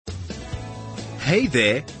Hey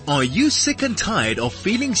there, are you sick and tired of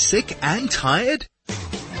feeling sick and tired?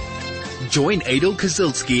 Join Adel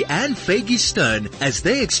Kazilski and Faggy Stern as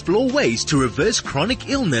they explore ways to reverse chronic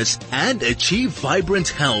illness and achieve vibrant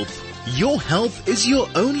health. Your health is your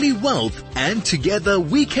only wealth, and together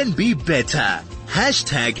we can be better.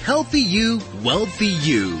 Hashtag healthy you, wealthy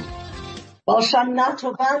you. Well, Shana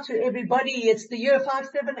Tova to everybody. It's the year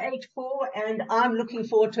 5784 and I'm looking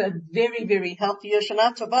forward to a very, very healthy year.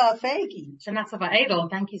 Shana Tova, Faggy. Shana Tova, Adel.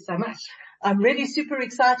 Thank you so much. I'm really super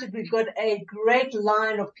excited. We've got a great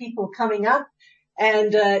line of people coming up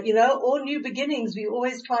and, all new beginnings. We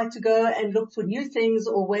always try to go and look for new things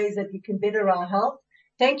or ways that we can better our health.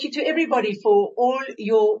 Thank you to everybody for all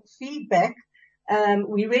your feedback.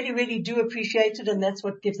 We really, really do appreciate it, and that's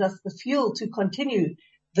what gives us the fuel to continue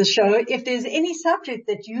the show. If there's any subject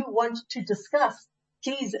that you want to discuss,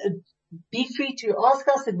 please be free to ask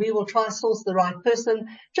us and we will try to source the right person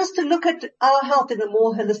just to look at our health in a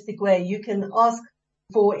more holistic way. You can ask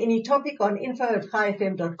for any topic on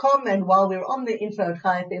info@chaifm.com, and while we're on the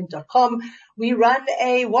info@chaifm.com, we run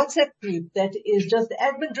a WhatsApp group that is just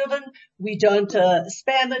admin driven. We don't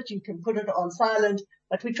spam it. You can put it on silent,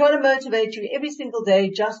 but we try to motivate you every single day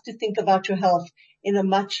just to think about your health in a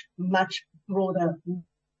much, much broader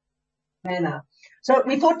manner. So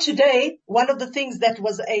we thought today one of the things that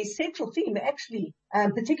was a central theme actually,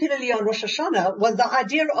 particularly on Rosh Hashanah, was the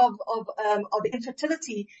idea of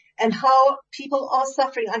infertility and how people are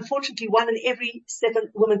suffering. Unfortunately, 1 in every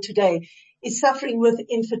 7 women today is suffering with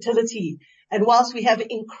infertility. And whilst we have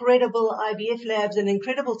incredible IVF labs and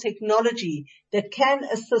incredible technology that can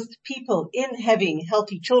assist people in having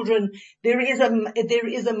healthy children, there is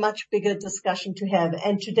a much bigger discussion to have.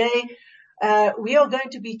 And today, we are going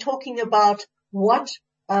to be talking about what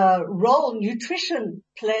role nutrition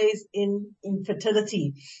plays in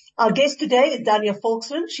infertility. Our guest today is Danya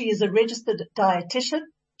Falkson. She is a registered dietitian.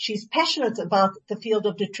 She's passionate about the field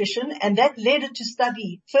of nutrition, and that led her to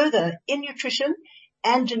study further in nutrition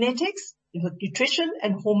and genetics, with nutrition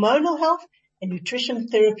and hormonal health and nutrition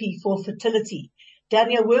therapy for fertility.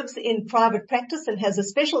 Danya works in private practice and has a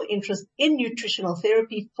special interest in nutritional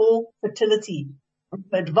therapy for fertility.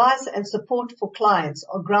 Advice and support for clients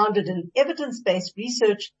are grounded in evidence-based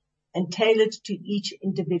research and tailored to each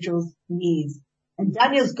individual's needs. And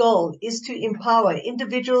Danya's goal is to empower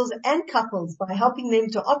individuals and couples by helping them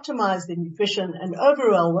to optimize their nutrition and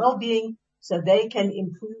overall well-being so they can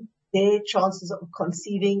improve their chances of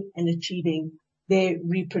conceiving and achieving their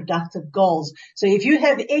reproductive goals. So if you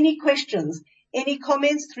have any questions, any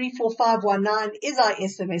comments, 34519 is our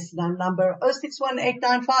SMS number.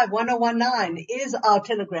 0618951019 is our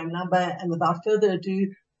Telegram number. And without further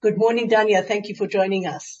ado, good morning, Danya. Thank you for joining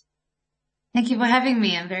us. Thank you for having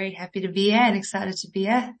me. I'm very happy to be here and excited to be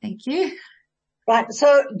here. Thank you. Right.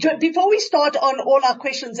 So before we start on all our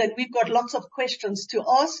questions, and we've got lots of questions to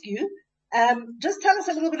ask you, just tell us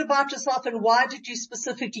a little bit about yourself and why did you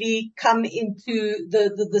specifically come into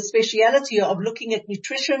the speciality of looking at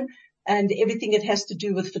nutrition and everything it has to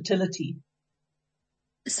do with fertility?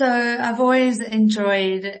 So I've always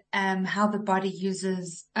enjoyed how the body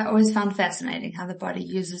uses, I always found fascinating how the body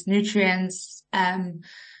uses nutrients to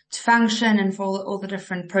function and for all the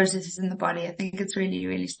different processes in the body. I think it's really,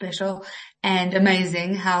 really special and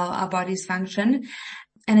amazing how our bodies function.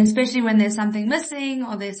 And especially when there's something missing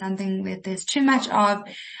or there's something that there's too much of,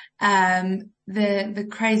 the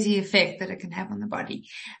crazy effect that it can have on the body.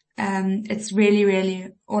 It's really,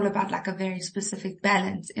 really all about like a very specific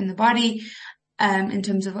balance in the body, in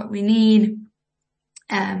terms of what we need,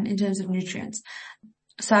 in terms of nutrients.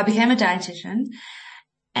 So I became a dietitian,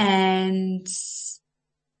 and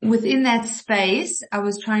within that space, I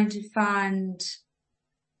was trying to find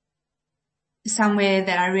somewhere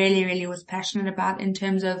that I really, really was passionate about in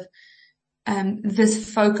terms of,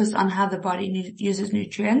 this focus on how the body uses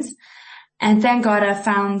nutrients. And thank God I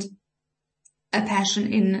found a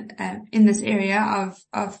passion in this area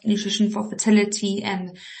of nutrition for fertility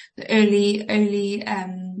and the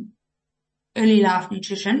early life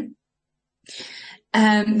nutrition.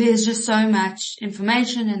 There's just so much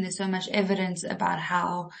information and there's so much evidence about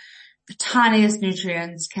how the tiniest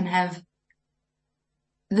nutrients can have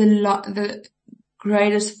the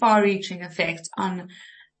greatest far-reaching effect on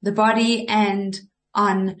the body and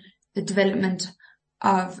on the development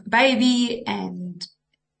of baby and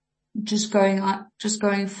just going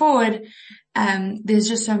forward. There's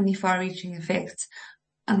just so many far-reaching effects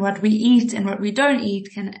on what we eat, and what we don't eat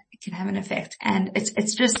can have an effect. And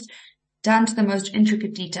it's just down to the most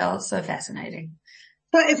intricate details. So fascinating.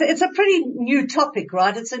 So it's a pretty new topic,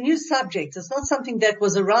 right? It's a new subject. It's not something that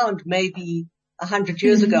was around maybe 100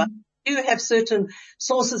 years ago. do have certain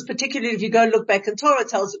sources, particularly if you go look back in Torah, it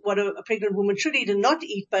tells what a pregnant woman should eat and not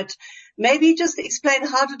eat. But maybe just explain,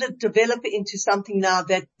 how did it develop into something now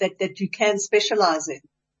that you can specialize in?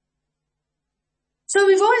 So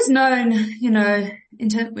we've always known,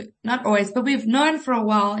 not always, but we've known for a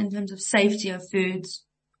while in terms of safety of foods,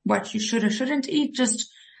 what you should or shouldn't eat, just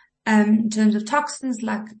in terms of toxins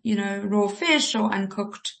like, raw fish or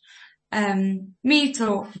uncooked meat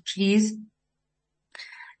or cheese.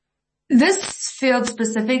 This field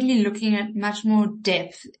specifically looking at much more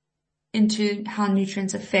depth into how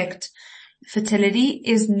nutrients affect fertility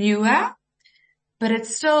is newer, but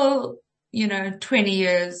it's still, 20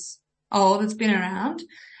 years old. It's been around.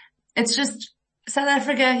 It's just South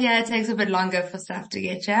Africa, it takes a bit longer for stuff to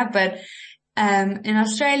get here, but in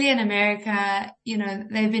Australia and America,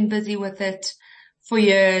 they've been busy with it for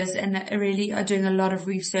years and really are doing a lot of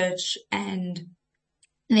research, and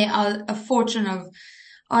there are a fortune of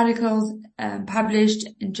articles published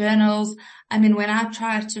in journals. I mean, when I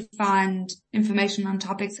try to find information on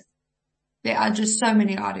topics, there are just so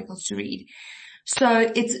many articles to read.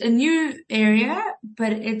 So it's a new area,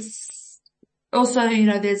 but it's also,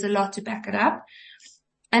 there's a lot to back it up.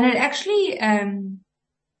 And it actually,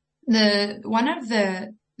 one of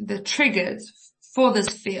the triggers for this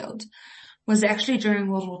field was actually during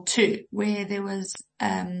World War II, where there was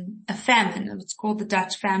a famine. It was called the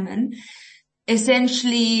Dutch famine.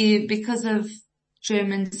 Essentially, because of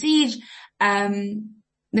German siege,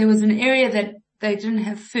 there was an area that they didn't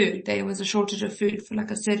have food. There was a shortage of food for like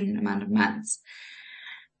a certain amount of months.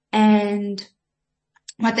 And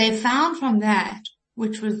what they found from that,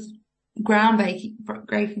 which was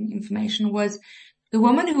groundbreaking information, was the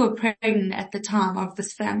women who were pregnant at the time of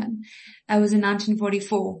this famine, was in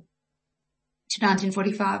 1944 to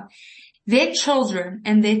 1945. Their children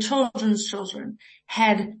and their children's children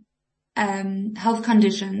had health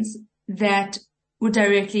conditions that were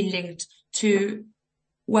directly linked to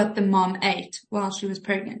what the mom ate while she was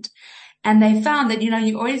pregnant. And they found that,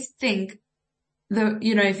 you always think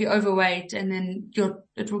if you're overweight and then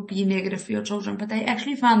it will be negative for your children, but they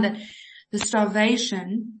actually found that the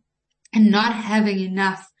starvation and not having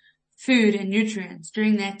enough food and nutrients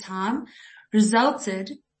during that time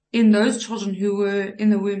resulted in those children who were in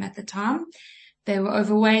the womb at the time. They were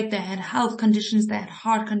overweight, they had health conditions, they had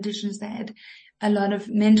heart conditions, they had a lot of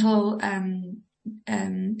mental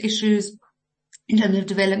issues in terms of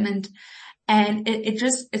development. And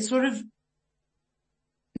it sort of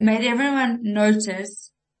made everyone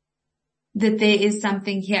notice that there is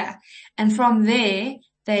something here. And from there,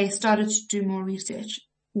 they started to do more research.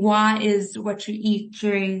 Why is what you eat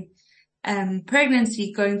during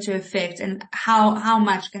pregnancy going to affect, and how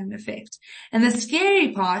much can it affect? And the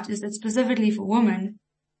scary part is that specifically for women,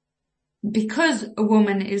 because a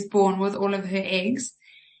woman is born with all of her eggs,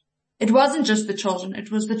 it wasn't just the children,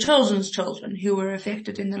 it was the children's children who were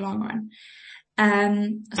affected in the long run.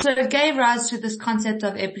 So it gave rise to this concept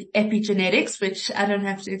of epigenetics, which I don't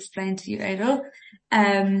have to explain to you, Adel,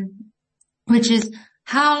 which is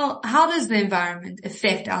how does the environment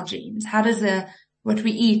affect our genes? How does what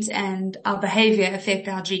we eat and our behavior affect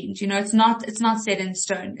our genes? It's not set in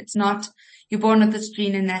stone. It's not, you're born with this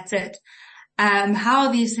gene and that's it. How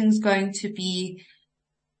are these things going to be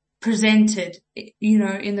presented,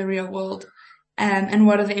 in the real world? And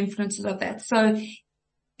what are the influences of that? So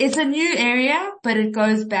it's a new area, but it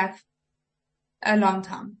goes back a long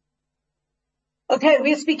time. Okay,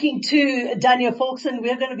 we're speaking to Danya Falkson.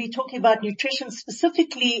 We're going to be talking about nutrition,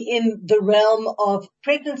 specifically in the realm of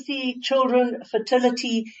pregnancy, children,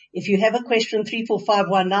 fertility. If you have a question,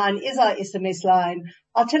 34519 is our SMS line.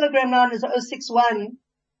 Our Telegram line is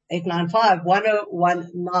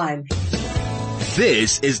 061-895-1019.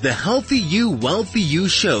 This is the Healthy You, Wealthy You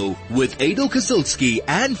show with Adel Kazilski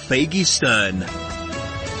and Faggy Stern.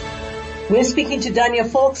 We're speaking to Danya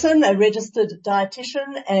Falkson, a registered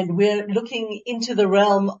dietitian, and we're looking into the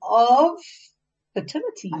realm of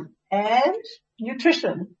fertility and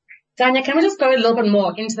nutrition. Danya, can we just go a little bit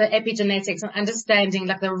more into the epigenetics and understanding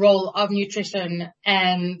like the role of nutrition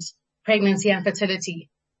and pregnancy and fertility?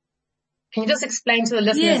 Can you just explain to the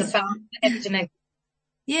listeners about epigenetics?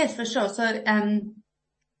 Yes, for sure. So,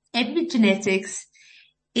 epigenetics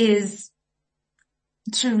is,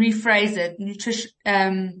 to rephrase it,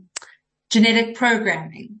 genetic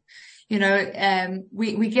programming.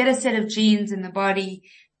 We get a set of genes in the body,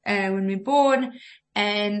 when we're born.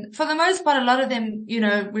 And for the most part, a lot of them,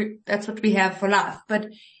 that's what we have for life. But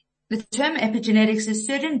the term epigenetics is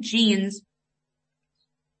certain genes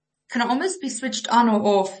can almost be switched on or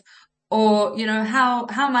off, or,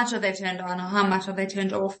 how much are they turned on or how much are they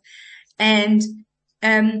turned off. And,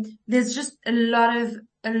 there's just a lot of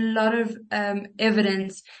a lot of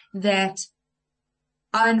evidence that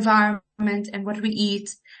our environment and what we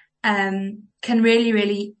eat can really,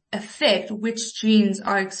 really affect which genes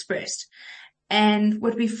are expressed. And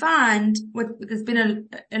what we find, what there's been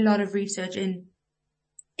a lot of research in,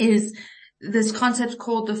 is this concept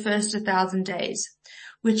called the first 1,000 days,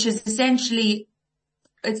 which is essentially,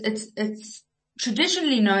 it's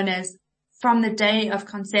traditionally known as from the day of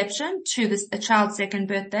conception to a child's second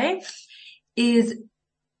birthday, is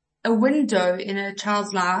a window in a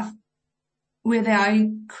child's life where they are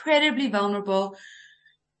incredibly vulnerable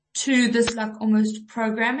to this like almost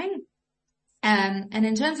programming. And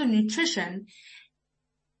in terms of nutrition,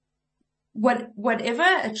 whatever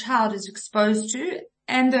a child is exposed to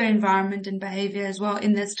and their environment and behavior as well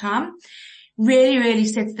in this time really, really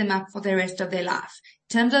sets them up for the rest of their life.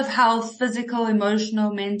 In terms of health, physical,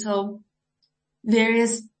 emotional, mental,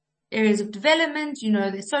 various areas of development,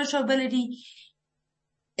 their social ability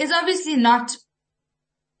is obviously not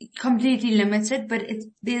completely limited, but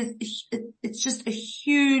it's just a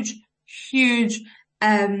huge,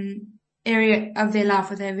 area of their life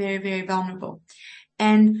where they're very, very vulnerable.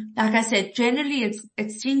 And like I said, generally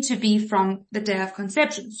it's seen to be from the day of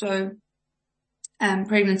conception. So,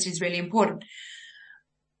 pregnancy is really important.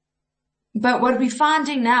 But what we're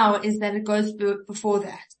finding now is that it goes before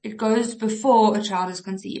that. It goes before a child is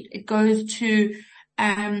conceived. It goes to,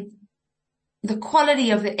 the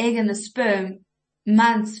quality of the egg and the sperm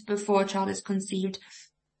months before a child is conceived.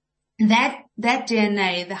 That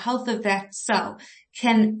DNA, the health of that cell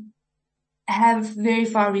can have very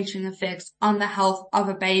far-reaching effects on the health of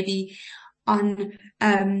a baby, on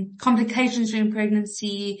complications during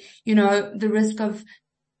pregnancy, the risk of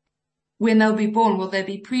when they'll be born. Will they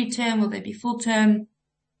be preterm? Will they be full term?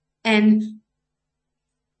 And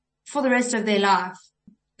for the rest of their life,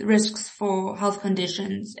 the risks for health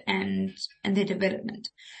conditions and their development.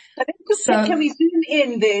 So can we zoom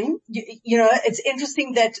in then? It's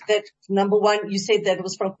interesting that number one, you said that it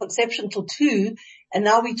was from conception till 2, and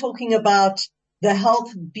now we're talking about the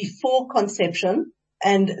health before conception,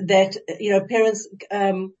 and that, parents,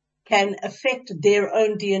 can affect their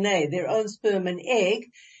own DNA, their own sperm and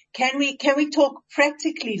egg. Can we talk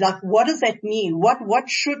practically, like what does that mean? What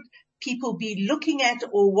should people be looking at,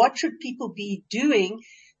 or what should people be doing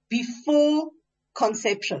before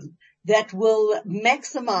conception that will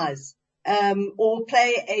maximize or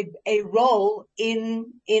play a role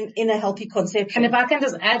in a healthy conception? And if I can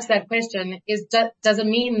just add to that question, does it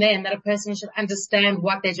mean then that a person should understand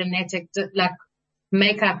what their genetic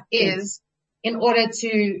makeup is in order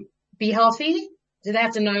to be healthy? Do they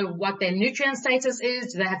have to know what their nutrient status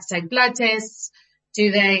is? Do they have to take blood tests? Do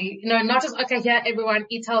they, not just, okay, here, everyone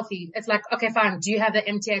eat healthy. It's like, okay, fine. Do you have the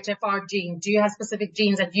MTHFR gene? Do you have specific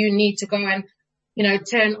genes that you need to go and,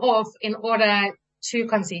 turn off in order to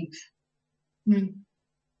conceive?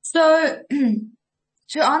 So,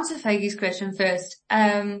 to answer Faggy's question first,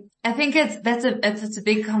 I think it's a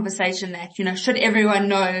big conversation that, should everyone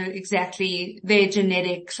know exactly their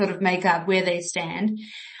genetic sort of makeup, where they stand?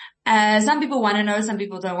 Some people want to know, some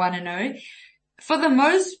people don't want to know. For the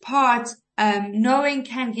most part, knowing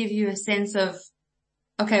can give you a sense of,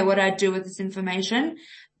 okay, what do I do with this information?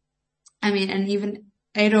 I mean, and even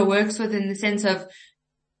Ada works within the sense of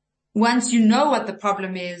once you know what the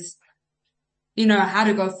problem is, how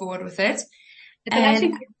to go forward with it. It's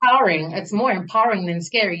actually empowering. It's more empowering than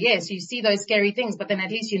scary. Yes, you see those scary things, but then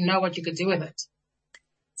at least you know what you could do with it.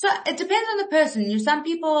 So it depends on the person. Some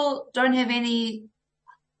people don't have any,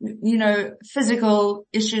 physical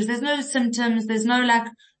issues. There's no symptoms. There's no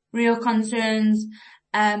real concerns.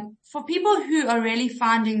 For people who are really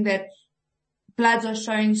finding that bloods are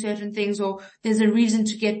showing certain things, or there's a reason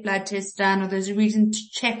to get blood tests done, or there's a reason to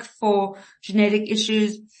check for genetic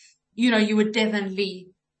issues, you would definitely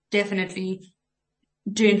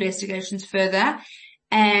do investigations further.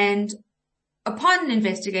 And upon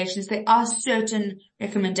investigations, there are certain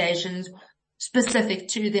recommendations specific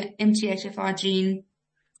to the MTHFR gene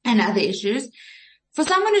and other issues. For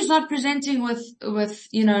someone who's not presenting with a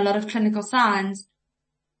lot of clinical signs,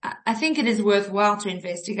 I think it is worthwhile to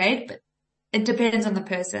investigate, but it depends on the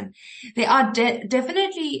person. There are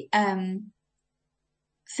definitely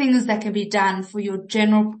things that can be done for your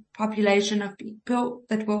general population of people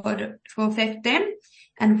that will affect them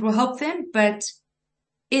and will help them, but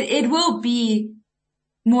it will be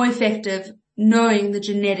more effective knowing the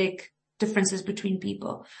genetic differences between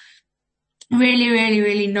people. Really, really,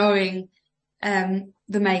 really knowing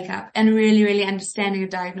the makeup and really, really understanding a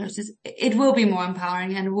diagnosis. It will be more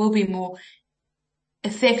empowering and it will be more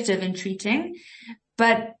effective in treating.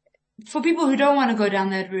 But for people who don't want to go down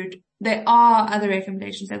that route, there are other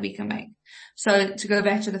recommendations that we can make. So to go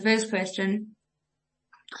back to the first question,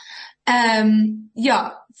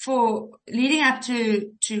 for leading up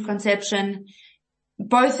to conception,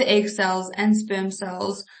 both the egg cells and sperm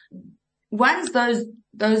cells, once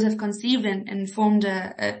those have conceived and formed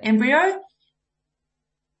a embryo,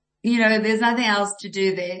 there's nothing else to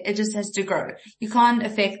do there. It just has to grow. You can't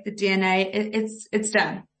affect the DNA. It's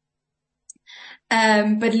done.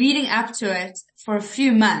 But leading up to it for a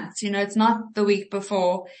few months, it's not the week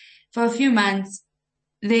before, for a few months,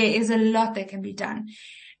 there is a lot that can be done.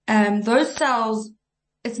 Those cells,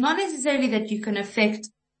 it's not necessarily that you can affect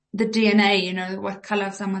the DNA, what color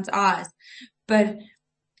of someone's eyes, but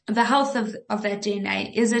the health of that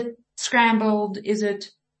DNA. Is it scrambled? Is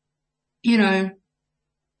it,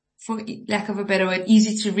 for lack of a better word,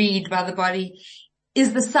 easy to read by the body?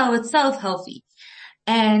 Is the cell itself healthy?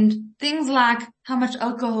 And things like how much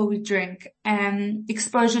alcohol we drink,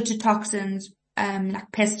 exposure to toxins,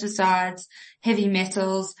 like pesticides, heavy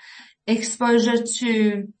metals, exposure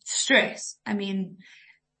to stress. I mean,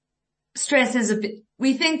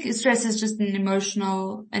 we think stress is just an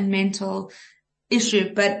emotional and mental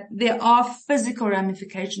issue, but there are physical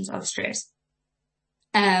ramifications of stress.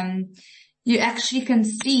 You actually can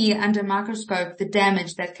see under a microscope the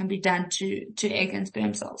damage that can be done to egg and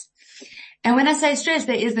sperm cells. And when I say stress,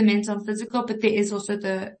 there is the mental and physical, but there is also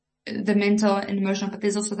the mental and emotional, but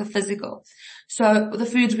there's also the physical. So the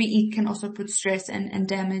foods we eat can also put stress and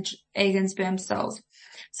damage egg and sperm cells,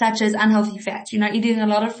 such as unhealthy fat. Eating a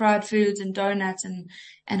lot of fried foods and donuts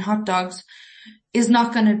and hot dogs is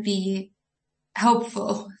not going to be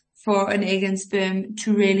helpful for an egg and sperm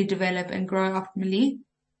to really develop and grow optimally.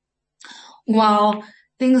 While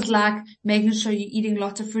things like making sure you're eating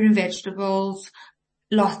lots of fruit and vegetables,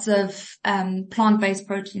 lots of plant-based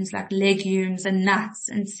proteins like legumes and nuts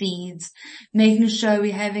and seeds, making sure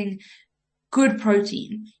we're having good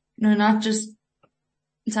protein, not just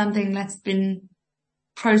something that's been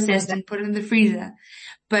processed and put in the freezer,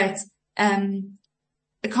 but a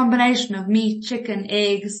combination of meat, chicken,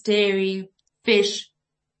 eggs, dairy, fish.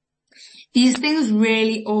 These things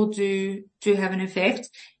really all do have an effect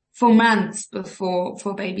for months before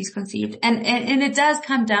baby's conceived. And it does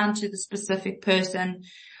come down to the specific person.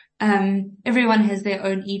 Everyone has their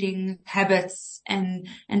own eating habits and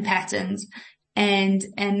patterns, and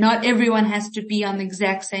not everyone has to be on the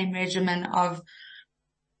exact same regimen of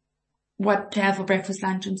what to have for breakfast,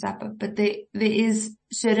 lunch and supper. But there is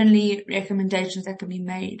certainly recommendations that can be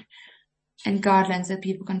made and guidelines that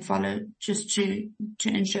people can follow just to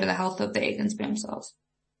ensure the health of the egg and sperm cells.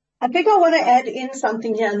 I think I want to add in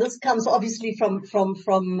something here, and this comes obviously from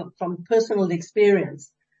personal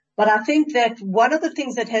experience. But I think that one of the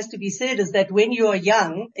things that has to be said is that when you are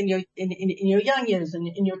young, in your young years,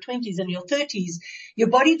 in your 20s and your 30s, your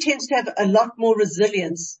body tends to have a lot more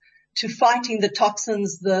resilience to fighting the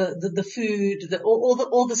toxins, the food,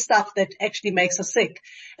 all the stuff that actually makes us sick.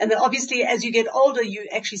 And then obviously as you get older, you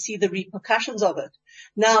actually see the repercussions of it.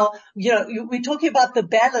 Now, we're talking about the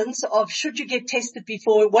balance of should you get tested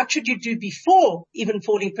before, what should you do before even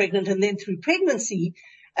falling pregnant and then through pregnancy.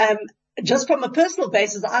 Just from a personal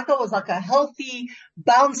basis, I was like a healthy,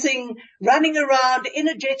 bouncing, running around,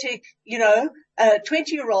 energetic,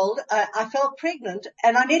 20-year-old. I fell pregnant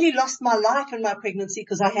and I nearly lost my life in my pregnancy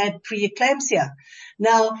because I had preeclampsia.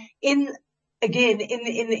 Now, in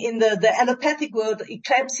the allopathic world,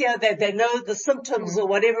 eclampsia, they know the symptoms or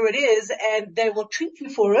whatever it is and they will treat you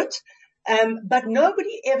for it. But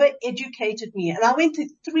nobody ever educated me. And I went through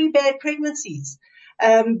 3 bad pregnancies.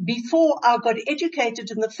 Before I got educated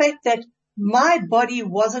in the fact that my body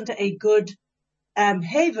wasn't a good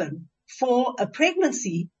haven for a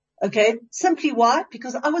pregnancy. Okay, simply why?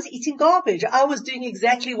 Because I was eating garbage. I was doing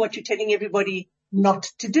exactly what you're telling everybody not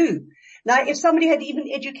to do. Now, if somebody had even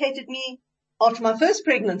educated me after my first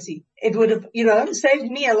pregnancy, it would have, saved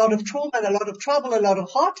me a lot of trauma, a lot of trouble, a lot of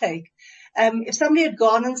heartache. If somebody had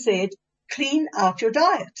gone and said, clean out your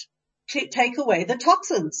diet, take away the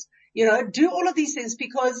toxins. Do all of these things,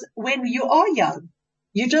 because when you are young,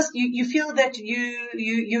 you feel that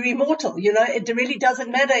you're immortal. It really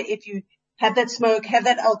doesn't matter if you have that smoke, have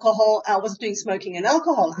that alcohol. I wasn't doing smoking and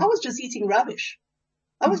alcohol. I was just eating rubbish.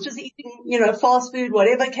 I was just eating, fast food,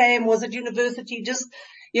 whatever came, was at university, just,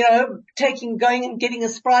 going and getting a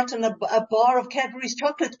Sprite and a bar of Cadbury's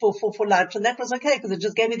chocolate for lunch. And that was okay because it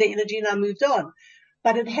just gave me the energy and I moved on.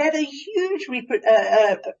 But it had a huge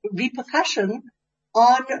repercussion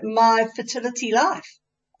on my fertility life.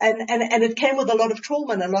 And it came with a lot of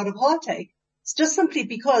trauma and a lot of heartache. It's just simply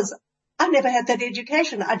because I never had that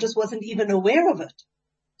education. I just wasn't even aware of it.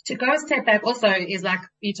 To go a step back also is like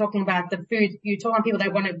you're talking about the food, you're talking about people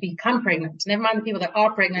that want to become pregnant, never mind the people that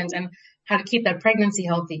are pregnant and how to keep that pregnancy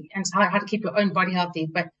healthy and how to keep your own body healthy.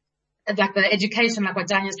 But like the education, like what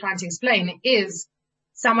Danya's trying to explain, is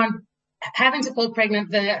someone having to fall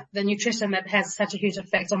pregnant, the nutrition that has such a huge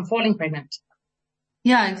effect on falling pregnant.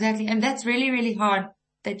 Yeah, exactly. And that's really, really hard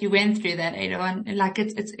that you went through that, Ada. And like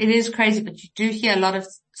it is crazy, but you do hear a lot of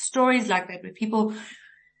stories like that where people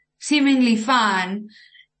seemingly fine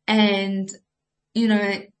and, you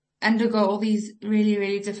know, undergo all these really,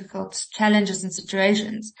 really difficult challenges and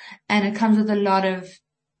situations. And it comes with a lot of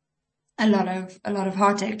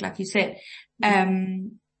heartache, like you said.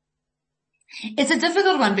 It's a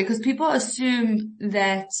difficult one because people assume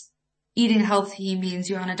that eating healthy means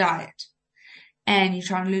you're on a diet and you're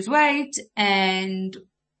trying to lose weight, and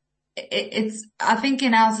I think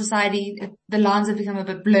in our society, the lines have become a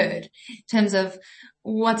bit blurred in terms of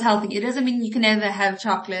what's healthy. It doesn't mean you can never have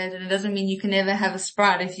chocolate, and it doesn't mean you can never have a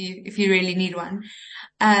Sprite if you really need one.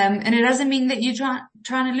 And it doesn't mean that you're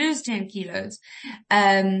trying to lose 10 kilos.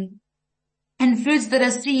 And foods that are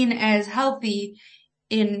seen as healthy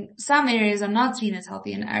in some areas are not seen as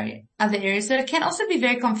healthy in other areas. So it can also be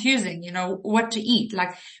very confusing, you know, what to eat.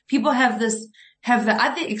 Like people have the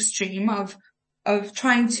other extreme of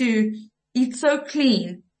trying to eat so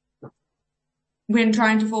clean when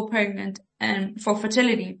trying to fall pregnant and for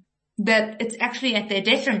fertility that it's actually at their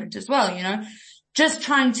detriment as well, you know. Just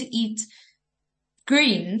trying to eat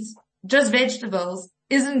greens, just vegetables,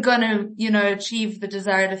 isn't gonna, you know, achieve the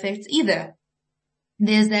desired effects either.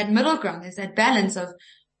 There's that middle ground, there's that balance of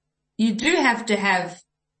you do have to have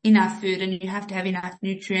enough food and you have to have enough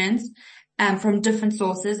nutrients from different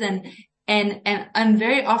sources, and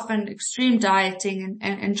very often extreme dieting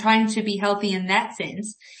and trying to be healthy in that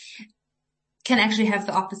sense can actually have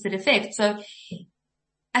the opposite effect. So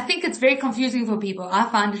I think it's very confusing for people. I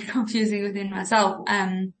find it confusing within myself.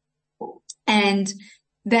 And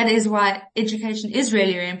that is why education is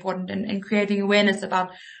really, really important, and creating awareness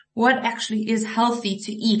about what actually is healthy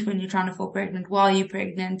to eat when you're trying to fall pregnant, while you're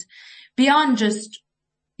pregnant, beyond just,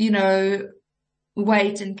 you know,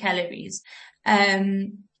 weight and calories.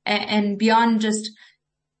 And beyond just,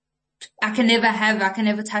 I can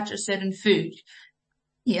never touch a certain food.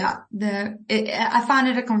 Yeah, I find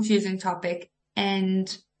it a confusing topic, and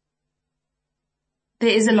there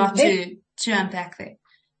is a lot to unpack there.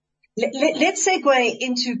 Let's segue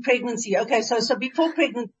into pregnancy. Okay, so before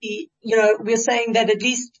pregnancy, you know, we're saying that at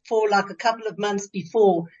least for like a couple of months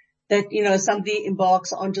before that, you know, somebody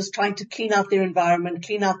embarks on just trying to clean out their environment,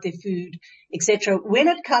 clean out their food, etc. When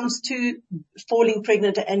it comes to falling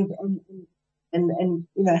pregnant and you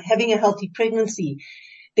know, having a healthy pregnancy,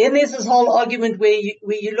 then there's this whole argument where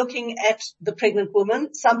you're looking at the pregnant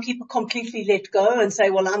woman. Some people completely let go and say,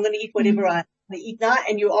 well, I'm going to eat whatever I want to eat now.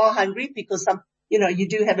 And you are hungry because you know, you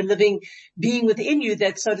do have a living being within you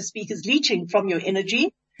that, so to speak, is leeching from your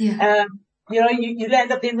energy. Yeah. You know, you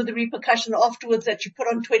land up then with the repercussion afterwards that you put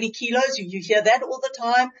on 20 kilos. You hear that all the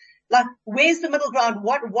time. Like, where's the middle ground?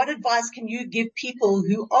 What advice can you give people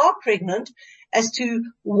who are pregnant as to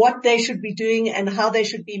what they should be doing and how they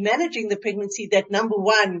should be managing the pregnancy? That number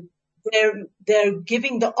one, they're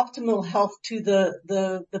giving the optimal health to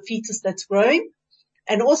the fetus that's growing.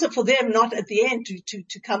 And also for them not at the end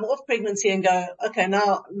to come off pregnancy and go, okay,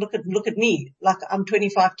 now look at me. Like I'm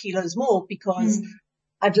 25 kilos more because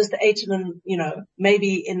I just ate in, you know,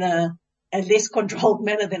 maybe in a less controlled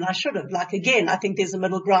manner than I should have. Like again, I think there's a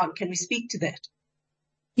middle ground. Can we speak to that?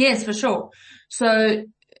 Yes, for sure. So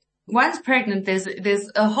once pregnant,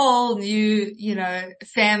 there's a whole new, you know,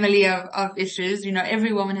 family of issues. You know,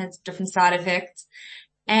 every woman has different side effects,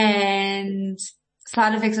 and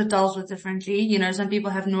side effects are dealt with differently. You know, some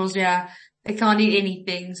people have nausea, they can't eat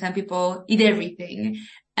anything. Some people eat everything.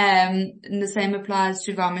 And the same applies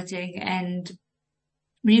to vomiting and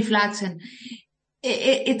reflux, and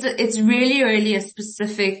it's really, really a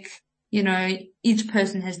specific, you know, each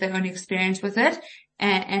person has their own experience with it,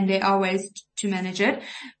 and there are ways to manage it.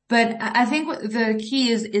 But I think the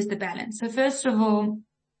key is the balance. So first of all,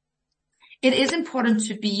 it is important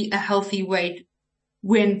to be a healthy weight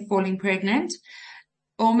when falling pregnant,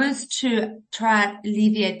 almost to try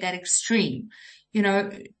alleviate that extreme, you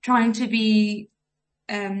know, trying to be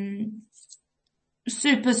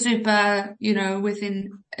super, you know,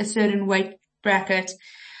 within a certain weight bracket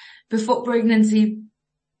before pregnancy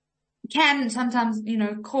can sometimes, you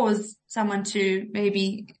know, cause someone to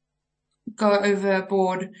maybe go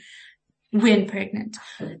overboard when pregnant.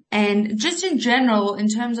 And just in general, in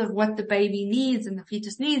terms of what the baby needs and the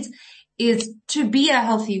fetus needs, is to be a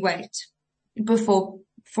healthy weight before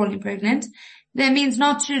falling pregnant. That means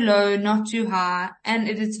not too low, not too high, and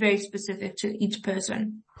it is very specific to each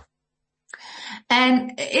person.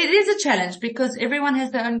 And it is a challenge because everyone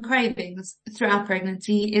has their own cravings throughout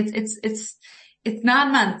pregnancy. It's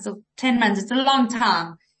 9 months or 10 months. It's a long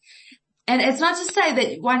time. And it's not to say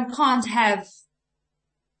that one can't have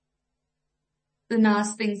the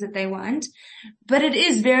nice things that they want, but it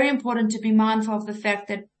is very important to be mindful of the fact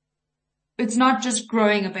that it's not just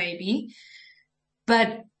growing a baby,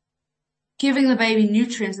 but giving the baby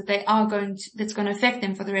nutrients that that's going to affect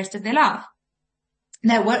them for the rest of their life.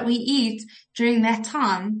 Now, what we eat during that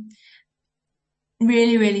time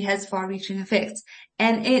really, really has far-reaching effects.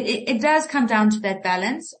 And it does come down to that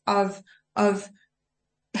balance of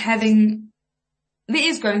having, there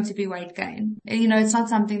is going to be weight gain. You know, it's not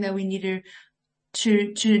something that we need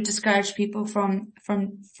to discourage people from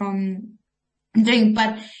doing,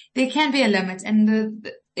 but there can be a limit, and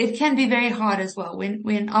it can be very hard as well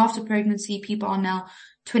when after pregnancy people are now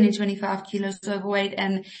 20, 25 kilos overweight,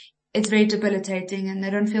 and it's very debilitating and they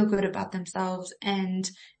don't feel good about themselves, and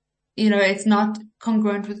you know, it's not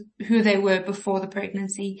congruent with who they were before the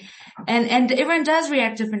pregnancy, and everyone does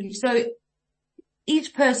react differently. So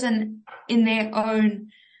each person in their own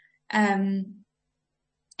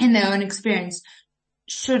experience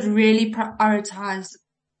should really prioritize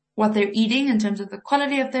what they're eating in terms of the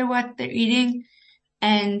quality of what they're eating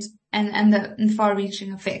and the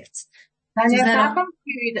far-reaching effects. Danya, apart from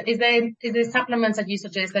food, is there supplements that you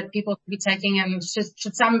suggest that people should be taking, and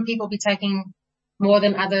should some people be taking more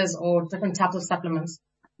than others, or different types of supplements?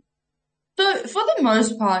 So for the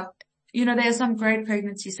most part, you know, there are some great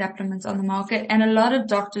pregnancy supplements on the market, and a lot of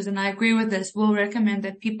doctors, and I agree with this, will recommend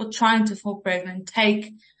that people trying to fall pregnant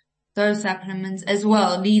take those supplements as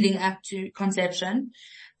well leading up to conception.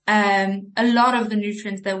 A lot of the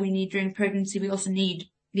nutrients that we need during pregnancy, we also need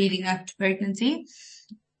leading up to pregnancy.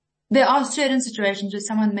 There are certain situations where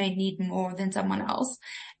someone may need more than someone else.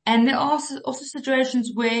 And there are also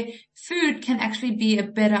situations where food can actually be a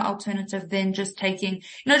better alternative than just taking,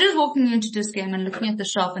 just walking into Dis-Chem and looking at the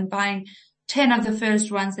shelf and buying 10 of the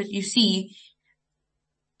first ones that you see.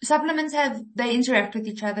 Supplements they interact with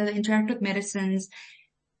each other, they interact with medicines.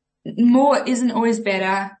 More isn't always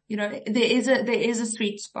better. You know, there is a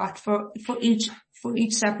sweet spot for each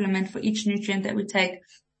supplement, for each nutrient that we take.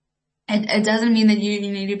 It doesn't mean that you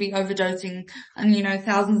need to be overdosing on,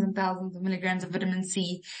 thousands and thousands of milligrams of vitamin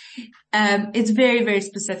C. It's very, very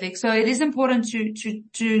specific. So it is important to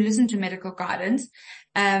listen to medical guidance.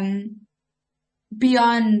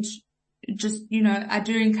 Beyond just, I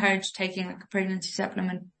do encourage taking like a pregnancy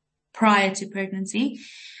supplement prior to pregnancy.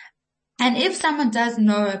 And if someone does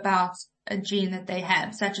know about a gene that they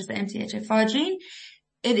have, such as the MTHFR gene,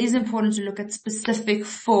 it is important to look at specific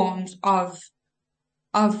forms of,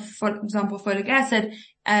 for example, folic acid,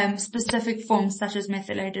 specific forms such as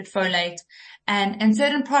methylated folate, and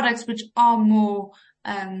certain products which are more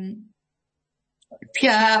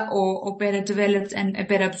pure or better developed and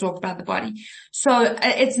better absorbed by the body. So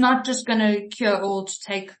it's not just going to cure all to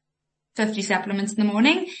take 50 supplements in the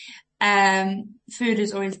morning. Food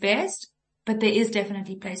is always best, but there is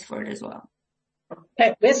definitely place for it as well.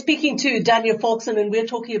 Okay, we're speaking to Danya Falkson, and we're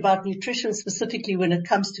talking about nutrition specifically when it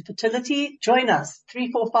comes to fertility. Join us.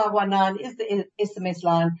 34519 is the SMS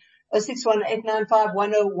line.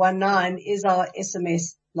 0618951019 is our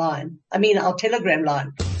SMS line. Our Telegram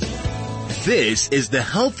line. This is the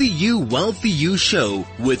Healthy You, Wealthy You show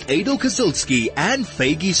with Adel Kazilsky and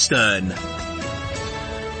Faggy Stern.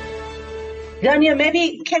 Danya,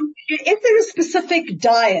 maybe is there a specific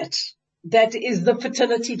diet that is the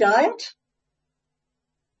fertility diet?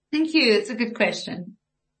 Thank you. It's a good question.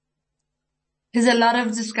 There's a lot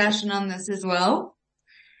of discussion on this as well.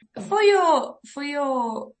 For your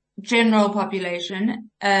general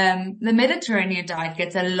population, the Mediterranean diet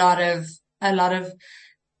gets a lot of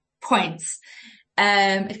points.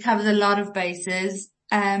 It covers a lot of bases.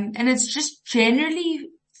 And it's just generally,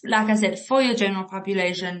 like I said, for your general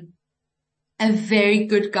population, a very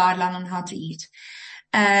good guideline on how to eat.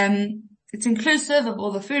 It's inclusive of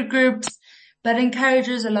all the food groups, but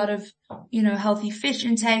encourages a lot of, healthy fish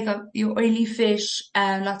intake, of your oily fish,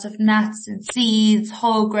 lots of nuts and seeds,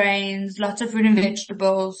 whole grains, lots of fruit and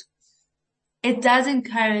vegetables. It does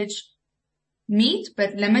encourage meat,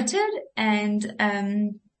 but limited,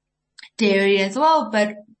 and dairy as well,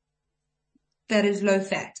 but that is low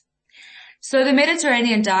fat. So the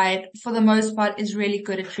Mediterranean diet, for the most part, is really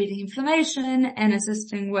good at treating inflammation and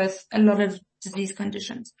assisting with a lot of disease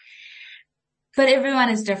conditions. But everyone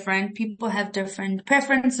is different. People have different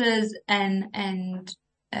preferences and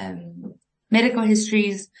medical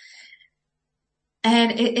histories.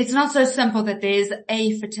 And it's not so simple that there's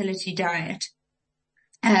a fertility diet.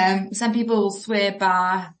 Some people will swear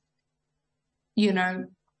by,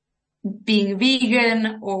 being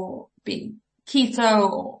vegan or being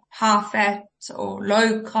keto or high fat or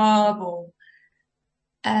low carb or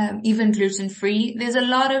even gluten free. There's a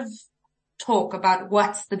lot of talk about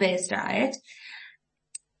what's the best diet,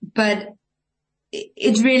 but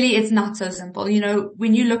it's not so simple.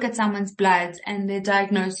 When you look at someone's blood and their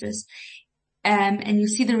diagnosis, and you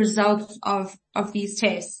see the results of these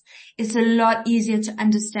tests, it's a lot easier to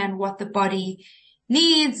understand what the body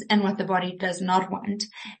needs and what the body does not want.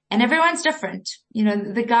 And everyone's different.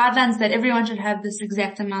 The guidelines that everyone should have this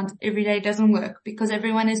exact amount every day doesn't work because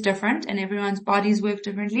everyone is different and everyone's bodies work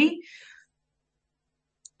differently.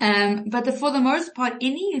 But for the most part,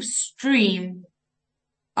 any extreme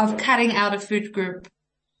of cutting out a food group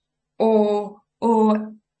or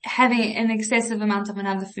having an excessive amount of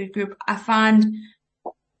another food group, I find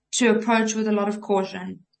to approach with a lot of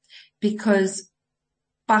caution, because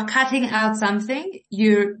by cutting out something,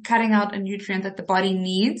 you're cutting out a nutrient that the body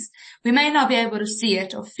needs. We may not be able to see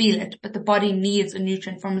it or feel it, but the body needs a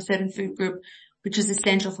nutrient from a certain food group, which is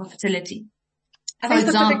essential for fertility. For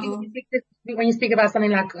example, when you speak about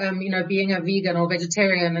something like, being a vegan or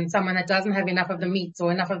vegetarian and someone that doesn't have enough of the meats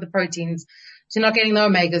or enough of the proteins, so you're not getting the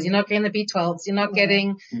omegas, you're not getting the B12s, you're not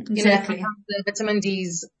getting, exactly. The vitamin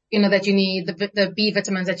Ds, that you need, the B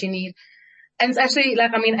vitamins that you need. And it's actually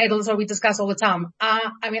Adel, is what we discuss all the time. I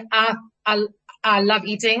love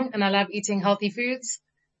eating and I love eating healthy foods.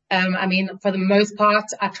 For the most part,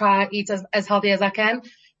 I try to eat as healthy as I can.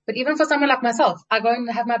 But even for someone like myself, I go and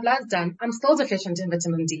have my bloods done. I'm still deficient in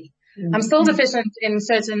vitamin D. Mm-hmm. I'm still deficient in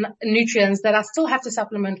certain nutrients that I still have to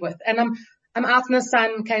supplement with. And I'm out in the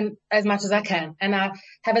sun as much as I can. And I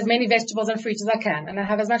have as many vegetables and fruits as I can. And I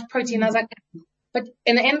have as much protein as I can. But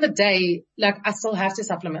in the end of the day, I still have to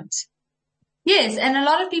supplement. Yes. And a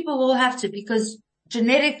lot of people will have to, because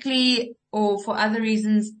genetically or for other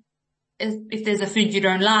reasons, if there's a food you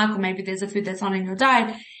don't like, or maybe there's a food that's not in your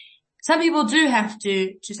diet, some people do have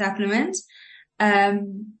to supplement.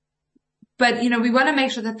 But we want to make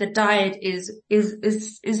sure that the diet is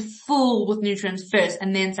full with nutrients first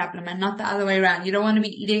and then supplement, not the other way around. You don't want to be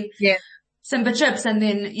eating Simba chips and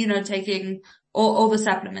then, taking all the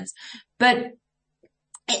supplements. But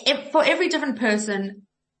for every different person,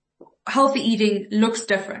 healthy eating looks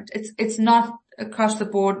different. It's not across the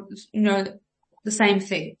board, the same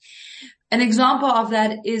thing. An example of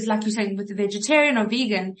that is, like you're saying, with the vegetarian or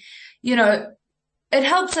vegan, it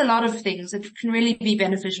helps a lot of things. It can really be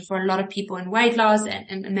beneficial for a lot of people in weight loss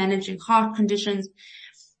and managing heart conditions.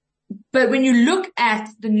 But when you look at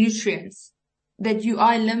the nutrients that you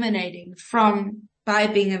are eliminating by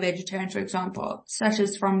being a vegetarian, for example, such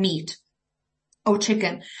as from meat or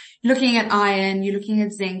chicken, looking at iron, you're looking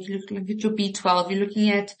at zinc, you're looking at your B12, you're looking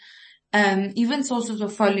at even sources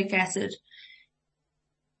of folic acid.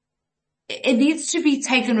 It needs to be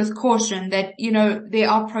taken with caution that, there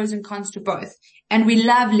are pros and cons to both. And we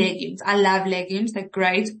love legumes. I love legumes. They're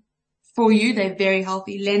great for you. They're very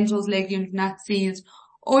healthy. Lentils, legumes, nuts, seeds,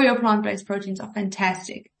 all your plant-based proteins are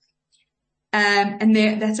fantastic. And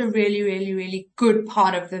that's a really, really, really good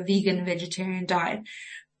part of the vegan and vegetarian diet.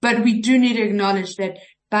 But we do need to acknowledge that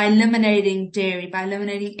by eliminating dairy, by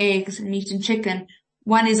eliminating eggs and meat and chicken,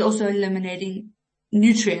 one is also eliminating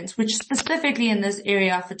nutrients, which specifically in this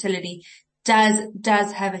area of fertility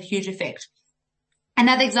does have a huge effect.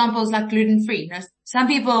 Another example is like gluten-free. Some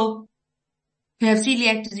people who have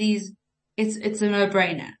celiac disease, it's a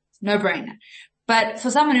no-brainer. But for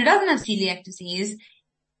someone who doesn't have celiac disease,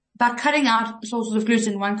 by cutting out sources of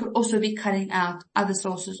gluten, one could also be cutting out other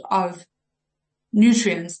sources of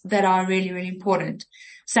nutrients that are really, really important,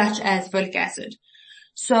 such as folic acid.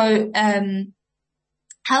 So,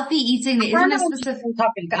 healthy eating, there isn't a specific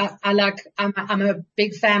topic. I'm a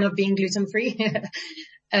big fan of being gluten-free.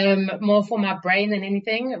 More for my brain than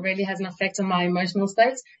anything. It really has an effect on my emotional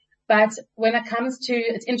states. But when it comes to,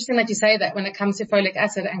 it's interesting that you say that when it comes to folic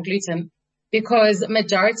acid and gluten, because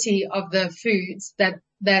majority of the foods that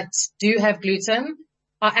do have gluten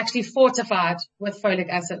are actually fortified with folic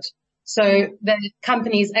acid. So the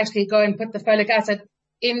companies actually go and put the folic acid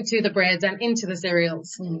into the breads and into the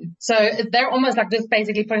cereals. Mm. So they're almost like just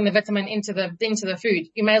basically putting the vitamin into the food.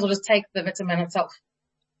 You may as well just take the vitamin itself.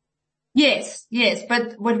 Yes.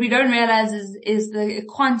 But what we don't realize is the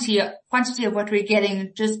quantity of what we're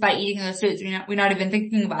getting just by eating those foods. We're not even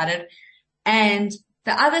thinking about it. And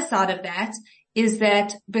the other side of that is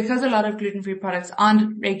that because a lot of gluten-free products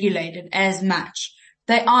aren't regulated as much,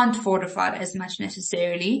 they aren't fortified as much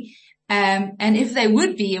necessarily. And if they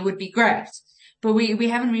would be, it would be great. but we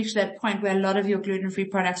haven't reached that point where a lot of your gluten-free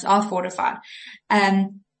products are fortified.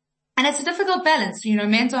 And it's a difficult balance,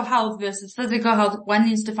 mental health versus physical health. One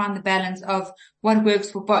needs to find the balance of what works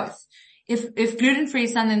for both. If gluten-free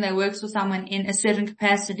is something that works for someone in a certain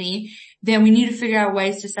capacity, then we need to figure out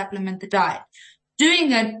ways to supplement the diet.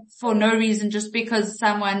 Doing it for no reason, just because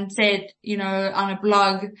someone said, on a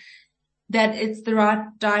blog that it's the right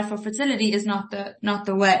diet for fertility, is not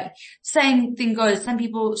the way. Same thing goes. Some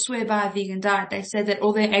people swear by a vegan diet. They say that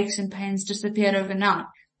all their aches and pains disappeared overnight.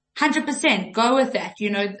 100% go with that.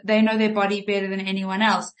 They know their body better than anyone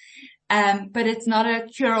else. But it's not a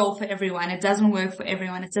cure-all for everyone. It doesn't work for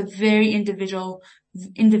everyone. It's a very individual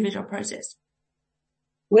process.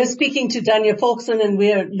 We're speaking to Danya Falkson, and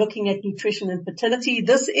we're looking at nutrition and fertility.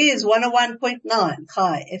 This is 101.9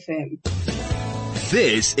 High FM.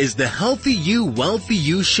 This is the Healthy You, Wealthy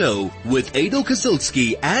You show with Adel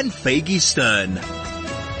Kazilsky and Faggy Stern.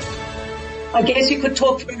 I guess you could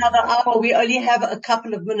talk for another hour. We only have a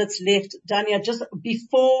couple of minutes left. Danya, just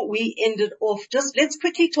before we end it off, just let's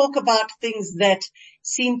quickly talk about things that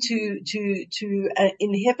seem to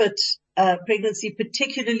inhibit pregnancy,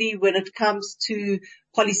 particularly when it comes to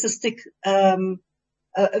polycystic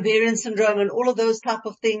ovarian syndrome and all of those type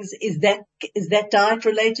of things. Is that diet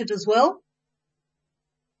related as well?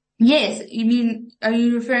 Yes. Are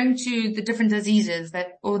you referring to the different diseases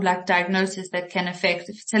or like diagnosis that can affect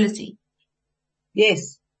fertility?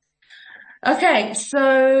 Yes. Okay.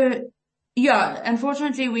 So yeah,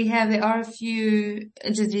 unfortunately there are a few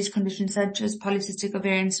disease conditions such as polycystic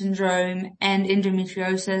ovarian syndrome and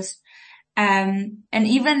endometriosis. And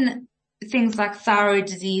even things like thyroid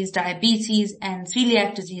disease, diabetes, and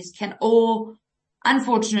celiac disease can all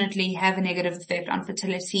unfortunately have a negative effect on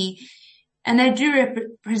fertility. And they do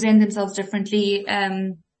represent themselves differently.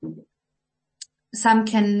 Some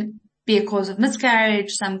can be a cause of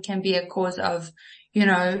miscarriage. Some can be a cause of,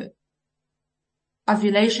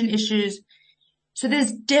 ovulation issues. So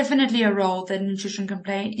there's definitely a role that nutrition can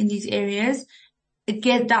play in these areas.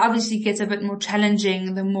 That obviously gets a bit more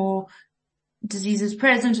challenging the more disease is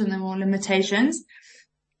present and the more limitations.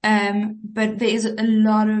 But there is a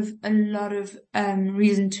lot of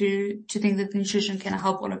reason to think that nutrition can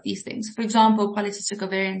help all of these things. For example, polycystic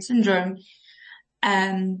ovarian syndrome,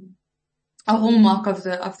 a hallmark of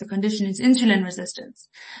the condition is insulin resistance.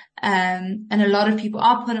 And a lot of people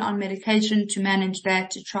are put on medication to manage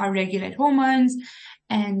that, to try regulate hormones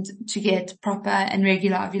and to get proper and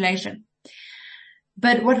regular ovulation.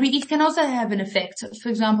 But what we eat can also have an effect. For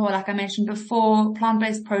example, like I mentioned before,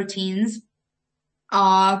 plant-based proteins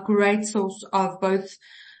are a great source of both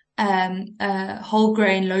whole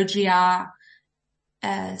grain, low GI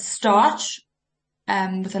starch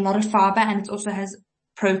with a lot of fiber, and it also has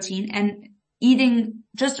protein. And eating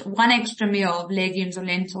just one extra meal of legumes or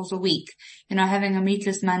lentils a week, having a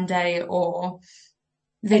meatless Monday or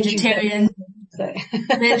vegetarian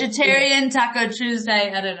Taco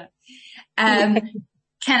Tuesday, I don't know,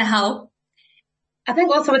 can help. I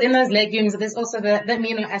think also within those legumes, there's also the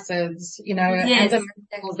amino acids, yes, and the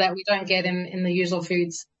minerals that we don't get in the usual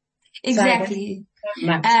foods. Exactly.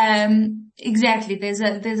 So exactly. There's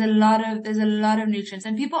a lot of nutrients,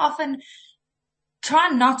 and people often try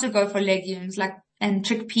not to go for legumes and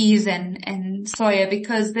chickpeas and soya,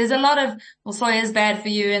 because there's a lot of, soya is bad for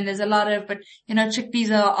you, and there's a lot of, but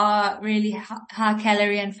chickpeas are really high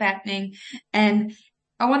calorie and fattening. And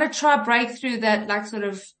I want to try break through that, sort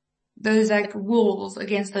of those walls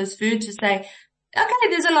against those foods to say, okay,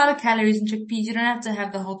 there's a lot of calories in chickpeas. You don't have to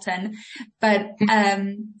have the whole tin, but,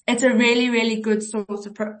 it's a really, really good source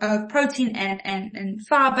of protein and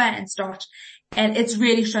fiber and starch. And it's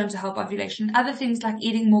really shown to help ovulation. Other things like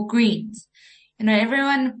eating more greens.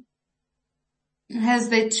 Everyone has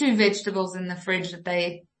their 2 vegetables in the fridge that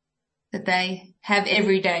they have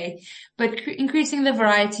every day, but increasing the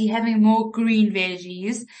variety, having more green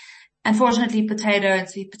veggies. Unfortunately, potato and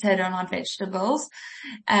sweet potato are not vegetables.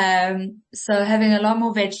 So having a lot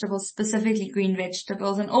more vegetables, specifically green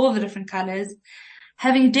vegetables and all the different colors.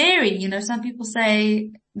 Having dairy, some people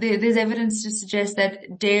say there's evidence to suggest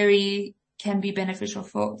that dairy can be beneficial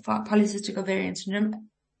for polycystic ovarian syndrome.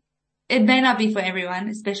 It may not be for everyone,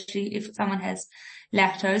 especially if someone has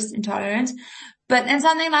lactose intolerance, and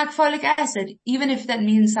something like folic acid, even if that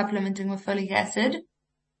means supplementing with folic acid,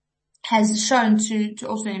 has shown to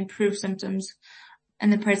also improve symptoms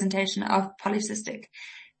and the presentation of polycystic.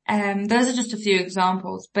 Those are just a few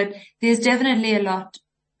examples, but there's definitely a lot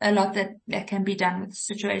that can be done with the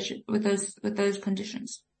situation, with those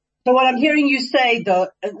conditions. So what I'm hearing you say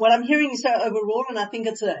overall, and I think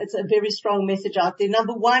it's a very strong message out there.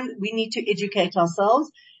 Number one, we need to educate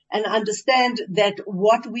ourselves. and understand that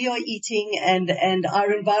what we are eating and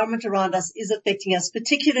our environment around us is affecting us,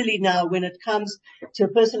 particularly now when it comes to a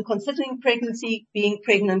person considering pregnancy, being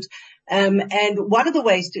pregnant. And one of the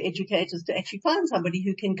ways to educate is to actually find somebody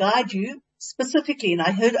who can guide you specifically. And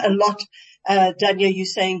I heard a lot, Danya, you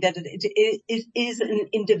saying that it is an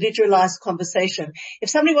individualized conversation. If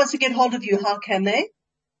somebody wants to get hold of you, how can they?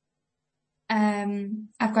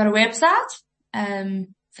 I've got a website,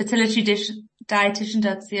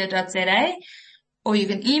 fertilitydietitian.co.za, or you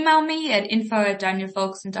can email me at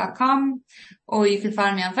info@danyafalkson.com, or you can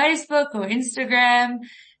find me on Facebook or Instagram.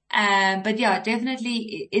 But yeah,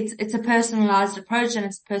 definitely it's a personalized approach and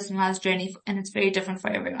it's a personalized journey, and it's very different for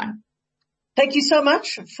everyone. Thank you so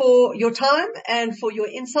much for your time and for your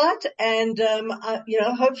insight. And,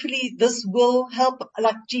 hopefully this will help.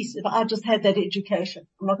 Like, geez, if I just had that education,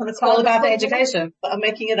 I'm not going to call about the education, but I'm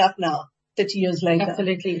making it up now, 30 years later.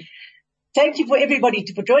 Absolutely. Thank you for everybody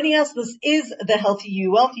for joining us. This is the Healthy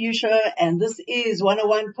You, Wealthy You show, and this is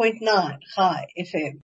 101.9 High FM.